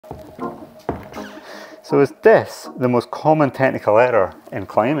So is this the most common technical error in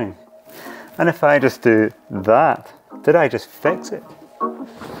climbing? And if I just do that, did I just fix it?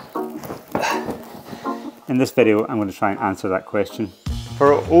 In this video, I'm going to try and answer that question.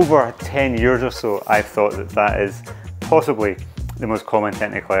 For over 10 years or so, I've thought that that is possibly the most common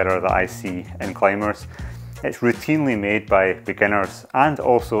technical error that I see in climbers. It's routinely made by beginners and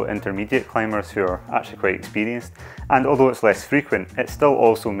also intermediate climbers who are actually quite experienced. And although it's less frequent, it's still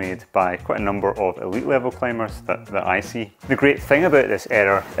also made by quite a number of elite level climbers that I see. The great thing about this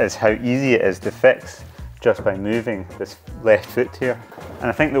error is how easy it is to fix just by moving this left foot here. And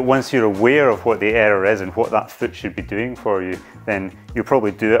I think that once you're aware of what the error is and what that foot should be doing for you, then you'll probably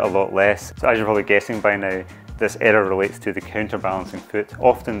do it a lot less. So as you're probably guessing by now, this error relates to the counterbalancing foot,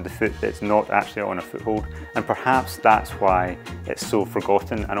 often the foot that's not actually on a foothold, and perhaps that's why it's so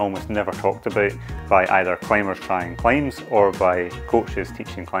forgotten and almost never talked about by either climbers trying climbs or by coaches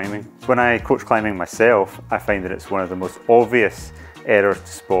teaching climbing. When I coach climbing myself, I find that it's one of the most obvious errors to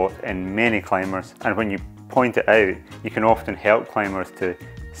spot in many climbers, and when you point it out, you can often help climbers to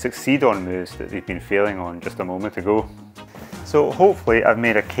succeed on moves that they've been failing on just a moment ago. So hopefully I've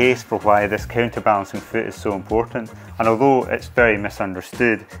made a case for why this counterbalancing foot is so important, and although it's very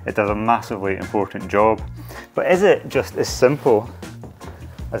misunderstood, it does a massively important job. But is it just as simple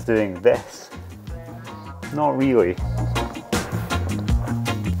as doing this? Not really.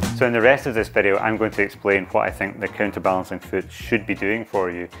 So in the rest of this video, I'm going to explain what I think the counterbalancing foot should be doing for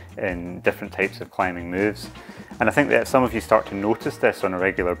you in different types of climbing moves. And I think that if some of you start to notice this on a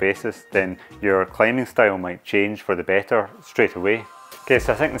regular basis, then your climbing style might change for the better straight away. Okay,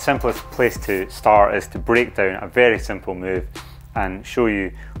 so I think the simplest place to start is to break down a very simple move and show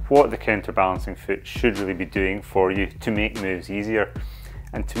you what the counterbalancing foot should really be doing for you to make moves easier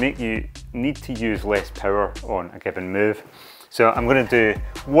and to make you need to use less power on a given move. So I'm going to do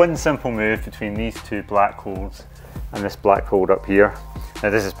one simple move between these two black holds and this black hold up here. Now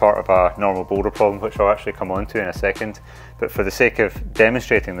this is part of a normal boulder problem, which I'll actually come on to in a second, but for the sake of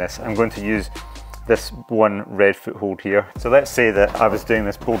demonstrating this, I'm going to use this one red foothold here. So let's say that I was doing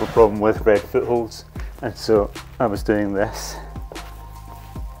this boulder problem with red footholds, and so I was doing this.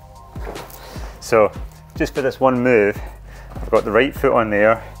 So just for this one move, I've got the right foot on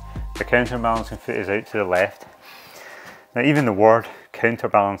there, the counterbalancing foot is out to the left. Now even the word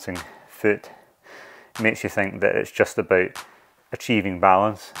counterbalancing foot makes you think that it's just about achieving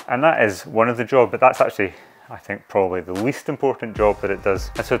balance, and that is one of the jobs, but that's actually, I think, probably the least important job that it does.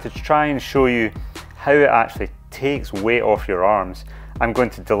 And so to try and show you how it actually takes weight off your arms, I'm going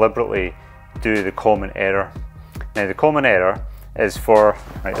to deliberately do the common error. Now the common error is for,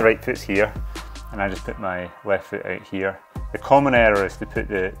 right, the right foot's here, and I just put my left foot out here. The common error is to put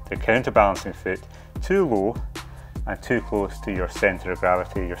the counterbalancing foot too low and too close to your centre of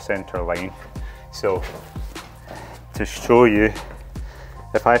gravity, your centre line. So to show you,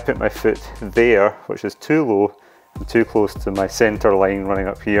 if I put my foot there, which is too low and too close to my centre line running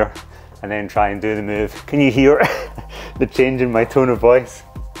up here, and then try and do the move, can you hear the change in my tone of voice?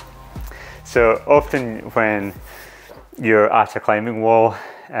 So often when you're at a climbing wall,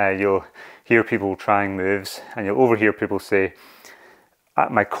 you'll hear people trying moves, and you'll overhear people say,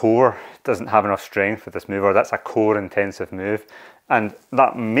 my core doesn't have enough strength for this move, or that's a core intensive move. And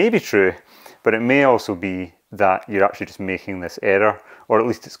that may be true, but it may also be that you're actually just making this error, or at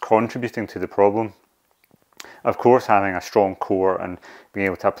least it's contributing to the problem. Of course, having a strong core and being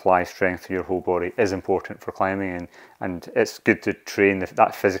able to apply strength to your whole body is important for climbing, and it's good to train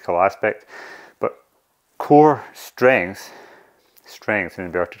that physical aspect. But core strength in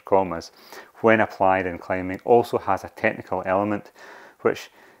inverted commas, when applied in climbing, also has a technical element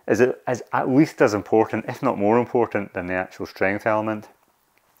which is at least as important, if not more important, than the actual strength element.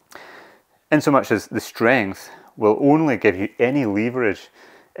 In so much as the strength will only give you any leverage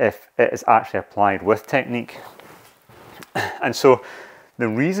if it is actually applied with technique. And so the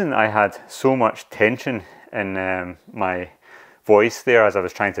reason I had so much tension in my voice there as I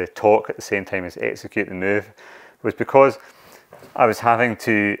was trying to talk at the same time as execute the move was because I was having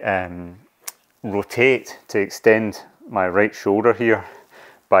to rotate to extend my right shoulder here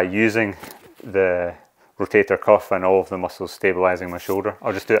by using the rotator cuff and all of the muscles stabilizing my shoulder.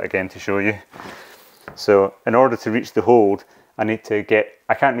 I'll just do it again to show you. So in order to reach the hold, I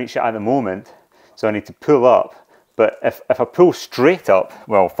can't reach it at the moment, so I need to pull up. But if I pull straight up,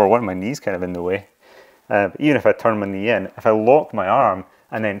 well, for one, my knee's kind of in the way. But even if I turn my knee in, if I lock my arm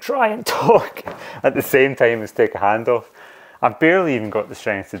and then try and talk at the same time as take a hand off, I've barely even got the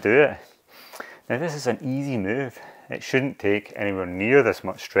strength to do it. Now this is an easy move. It shouldn't take anywhere near this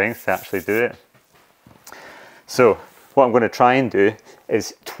much strength to actually do it. So what I'm going to try and do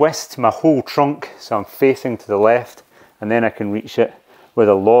is twist my whole trunk so I'm facing to the left, and then I can reach it with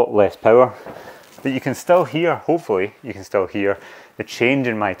a lot less power. But you can still hear, hopefully, you can still hear the change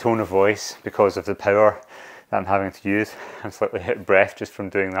in my tone of voice because of the power that I'm having to use. I'm slightly out of breath just from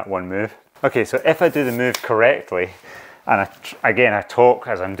doing that one move. Okay, so if I do the move correctly, and again I talk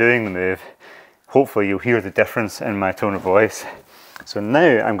as I'm doing the move, hopefully you'll hear the difference in my tone of voice. So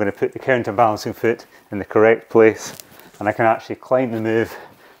now I'm going to put the counterbalancing foot in the correct place, and I can actually climb the move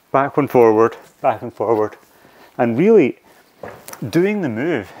back and forward, and really doing the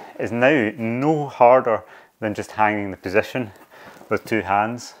move is now no harder than just hanging the position with two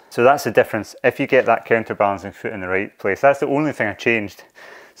hands. So that's the difference. If you get that counterbalancing foot in the right place, that's the only thing I changed.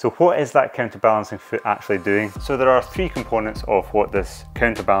 So what is that counterbalancing foot actually doing? So there are three components of what this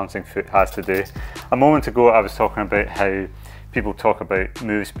counterbalancing foot has to do. A moment ago I was talking about how people talk about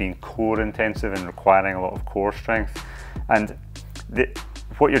moves being core intensive and requiring a lot of core strength. And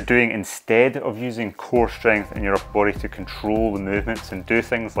what you're doing instead of using core strength in your upper body to control the movements and do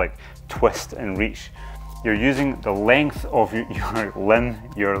things like twist and reach, you're using the length of your limb,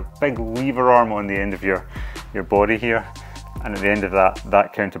 your big lever arm on the end of your body here, and at the end of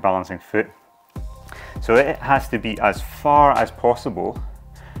that counterbalancing foot. So it has to be as far as possible,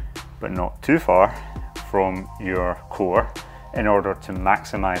 but not too far from your core in order to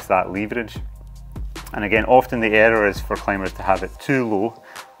maximize that leverage. And again, often the error is for climbers to have it too low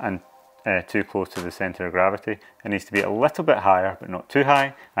and too close to the center of gravity. It needs to be a little bit higher, but not too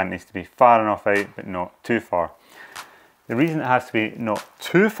high, and it needs to be far enough out, but not too far. The reason it has to be not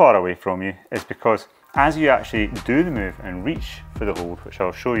too far away from you is because as you actually do the move and reach for the hold, which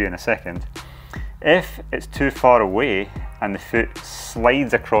I'll show you in a second, if it's too far away and the foot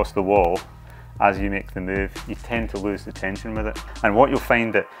slides across the wall as you make the move, you tend to lose the tension with it. And what you'll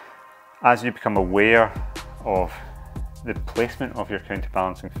find that as you become aware of the placement of your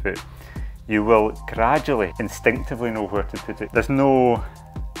counterbalancing foot, you will gradually, instinctively know where to put it. There's no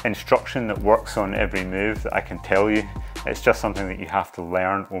instruction that works on every move that I can tell you. It's just something that you have to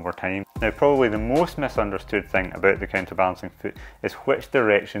learn over time. Now, probably the most misunderstood thing about the counterbalancing foot is which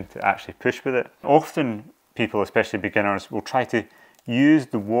direction to actually push with it. Often people, especially beginners, will try to use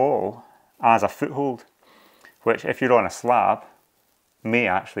the wall as a foothold, which if you're on a slab may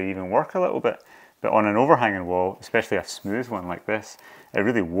actually even work a little bit, but on an overhanging wall, especially a smooth one like this, it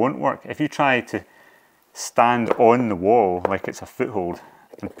really won't work. If you try to stand on the wall like it's a foothold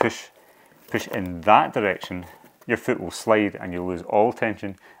and push in that direction, your foot will slide and you'll lose all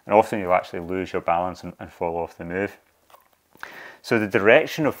tension, and often you'll actually lose your balance and fall off the move. So the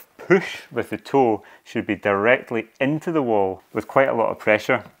direction of push with the toe should be directly into the wall with quite a lot of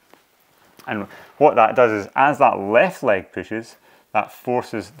pressure. And what that does is, as that left leg pushes, that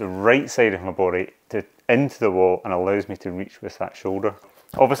forces the right side of my body into the wall and allows me to reach with that shoulder.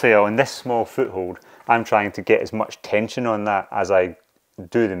 Obviously on this small foothold, I'm trying to get as much tension on that as I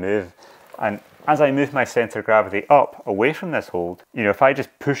do the move. And as I move my centre of gravity up away from this hold, you know, if I just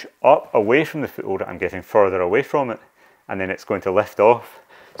push up away from the foothold, I'm getting further away from it, and then it's going to lift off.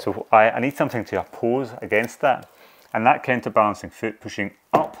 So I need something to oppose against that. And that counterbalancing foot pushing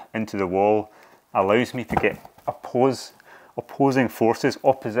up into the wall allows me to get opposing forces,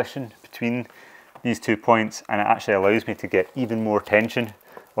 opposition between these 2 points, and it actually allows me to get even more tension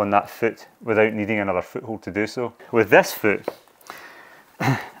on that foot without needing another foothold to do so. With this foot,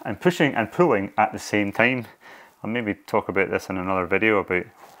 I'm pushing and pulling at the same time. I'll maybe talk about this in another video about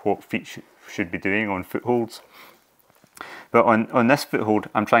what feet should be doing on footholds. But on this foothold,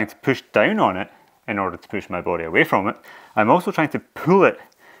 I'm trying to push down on it in order to push my body away from it. I'm also trying to pull it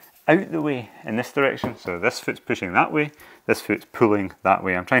out the way in this direction. So this foot's pushing that way, this foot's pulling that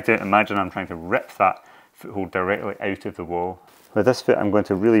way. I'm trying to rip that foothold directly out of the wall. With this foot, I'm going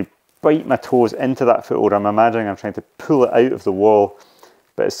to really bite my toes into that foothold. I'm imagining I'm trying to pull it out of the wall.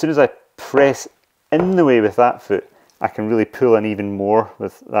 But as soon as I press in the way with that foot, I can really pull in even more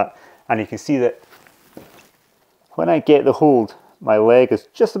with that. And you can see that when I get the hold, my leg is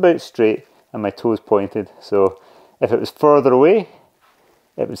just about straight and my toes pointed. So if it was further away,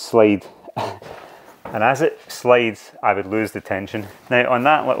 it would slide. And as it slides, I would lose the tension. Now on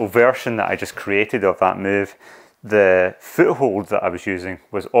that little version that I just created of that move, the foothold that I was using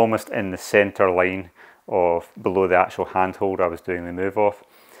was almost in the center line of below the actual handhold I was doing the move off.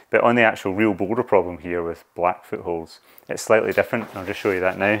 But on the actual real boulder problem here with black footholds, it's slightly different. I'll just show you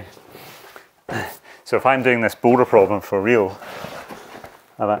that now. So if I'm doing this boulder problem for real,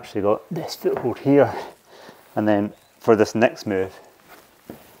 I've actually got this foothold here, and then for this next move,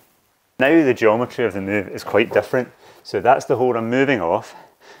 now the geometry of the move is quite different. So that's the hold I'm moving off,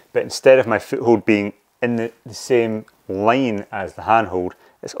 but instead of my foothold being in the same line as the handhold,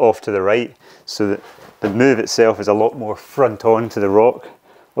 it's off to the right, so that the move itself is a lot more front on to the rock,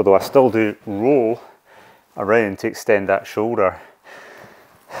 although I still do roll around to extend that shoulder.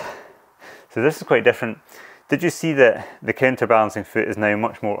 So this is quite different. Did you see that the counterbalancing foot is now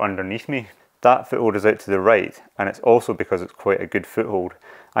much more underneath me? That foothold is out to the right, and it's also because it's quite a good foothold.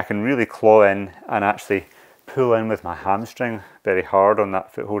 I can really claw in and actually pull in with my hamstring very hard on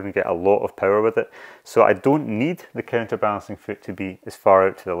that foothold and get a lot of power with it. So I don't need the counterbalancing foot to be as far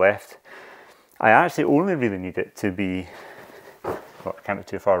out to the left. I actually only really need it to be, well, it can't be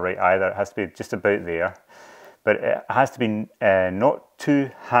too far right either. It has to be just about there. But it has to be not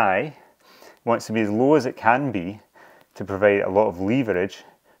too high. It wants to be as low as it can be to provide a lot of leverage,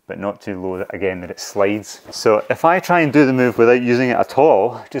 but not too low, again, that it slides. So if I try and do the move without using it at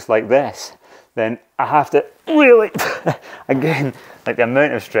all, just like this, then I have to really, again, like the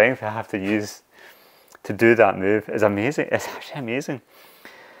amount of strength I have to use to do that move is amazing. It's actually amazing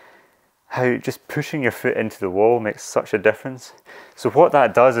how just pushing your foot into the wall makes such a difference. So what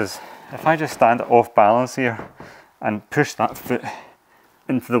that does is, if I just stand off balance here and push that foot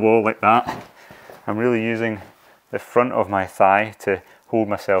into the wall like that, I'm really using the front of my thigh to hold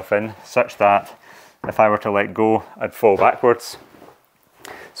myself in, such that if I were to let go, I'd fall backwards.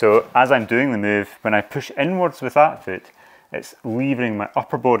 So as I'm doing the move, when I push inwards with that foot, it's levering my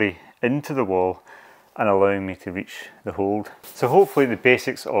upper body into the wall and allowing me to reach the hold. So hopefully the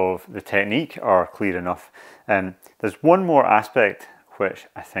basics of the technique are clear enough. There's one more aspect which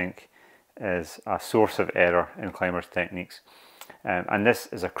I think is a source of error in climbers' techniques. And this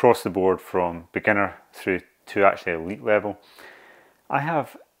is across the board from beginner through to actually elite level. I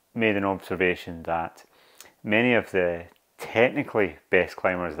have made an observation that many of the technically best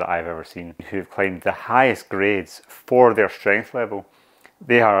climbers that I've ever seen, who've climbed the highest grades for their strength level,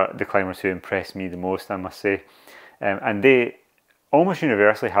 they are the climbers who impress me the most, I must say. And they almost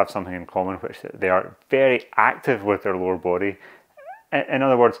universally have something in common, which they are very active with their lower body. In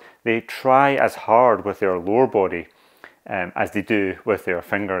other words, they try as hard with their lower body as they do with their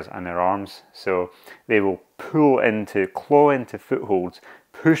fingers and their arms. So they will pull into, claw into footholds,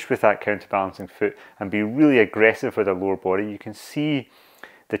 push with that counterbalancing foot and be really aggressive with their lower body. You can see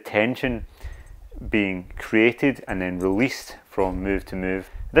the tension being created and then released from move to move.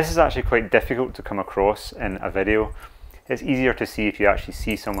 This is actually quite difficult to come across in a video. It's easier to see if you actually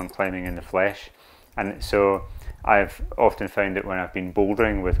see someone climbing in the flesh. And so I've often found that when I've been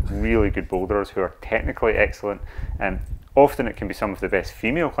bouldering with really good boulderers who are technically excellent, often it can be some of the best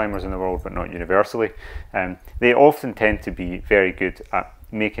female climbers in the world, but not universally. They often tend to be very good at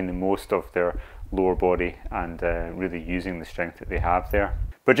making the most of their lower body and really using the strength that they have there.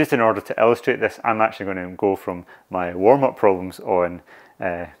 But just in order to illustrate this, I'm actually going to go from my warm-up problems on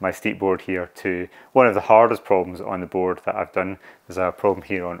my steep board here to one of the hardest problems on the board that I've done. There's a problem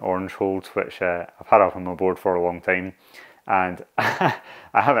here on orange holds, which I've had up on my board for a long time, and I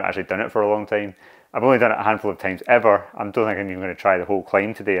haven't actually done it for a long time. I've only done it a handful of times ever. I don't think I'm even going to try the whole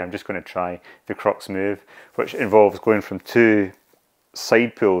climb today. I'm just going to try the crux move, which involves going from two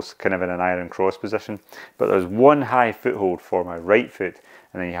side pulls kind of in an iron cross position. But there's one high foothold for my right foot,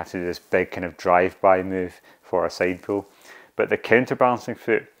 and then you have to do this big kind of drive-by move for a side pull. But the counterbalancing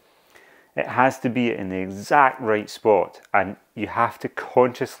foot, it has to be in the exact right spot, and you have to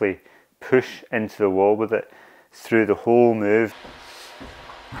consciously push into the wall with it through the whole move.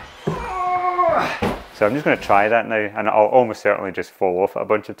 So I'm just going to try that now, and I'll almost certainly just fall off it a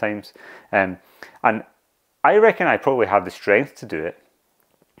bunch of times. And I reckon I probably have the strength to do it,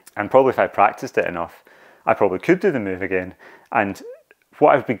 and probably if I practiced it enough, I probably could do the move again. And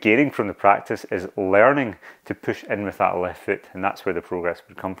what I've been gaining from the practice is learning to push in with that left foot, and that's where the progress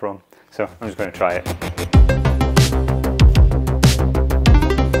would come from. So I'm just going to try it.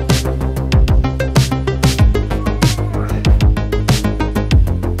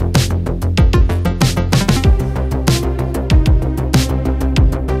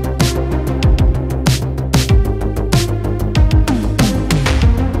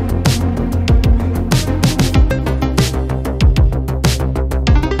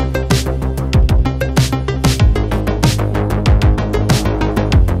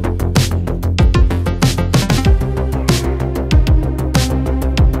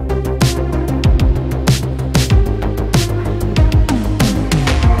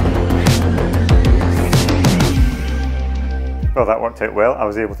 Well, that worked out well. I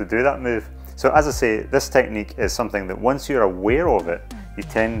was able to do that move. So as I say, this technique is something that once you're aware of it, you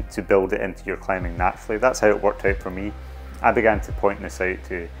tend to build it into your climbing naturally. That's how it worked out for me. I began to point this out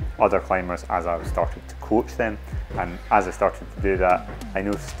to other climbers as I started to coach them. And as I started to do that, I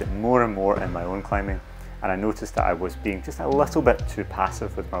noticed it more and more in my own climbing. and I noticed that I was being just a little bit too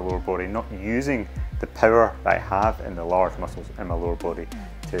passive with my lower body, not using the power that I have in the large muscles in my lower body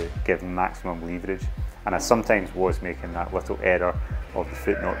to give maximum leverage. And I sometimes was making that little error of the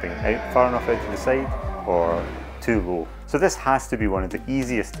foot not being out far enough out to the side or too low. So this has to be one of the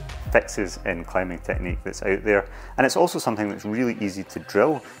easiest fixes in climbing technique that's out there, and it's also something that's really easy to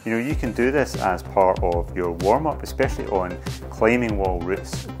drill. You know, you can do this as part of your warm-up, especially on climbing wall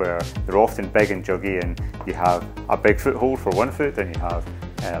routes where they're often big and juggy and you have a big foothold for one foot, then you have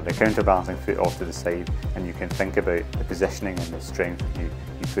the counterbalancing foot off to the side, and you can think about the positioning and the strength that you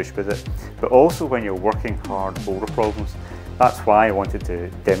push with it. But also when you're working hard boulder problems, that's why I wanted to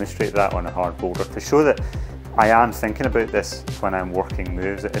demonstrate that on a hard boulder, to show that I am thinking about this when I'm working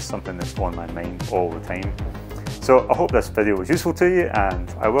moves. It is something that's on my mind all the time. So I hope this video was useful to you, and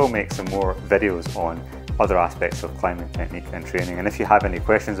I will make some more videos on other aspects of climbing technique and training. And if you have any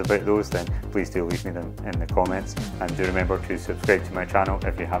questions about those, then please do leave me them in the comments, and do remember to subscribe to my channel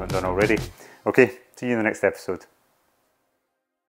if you haven't done already. Okay, see you in the next episode.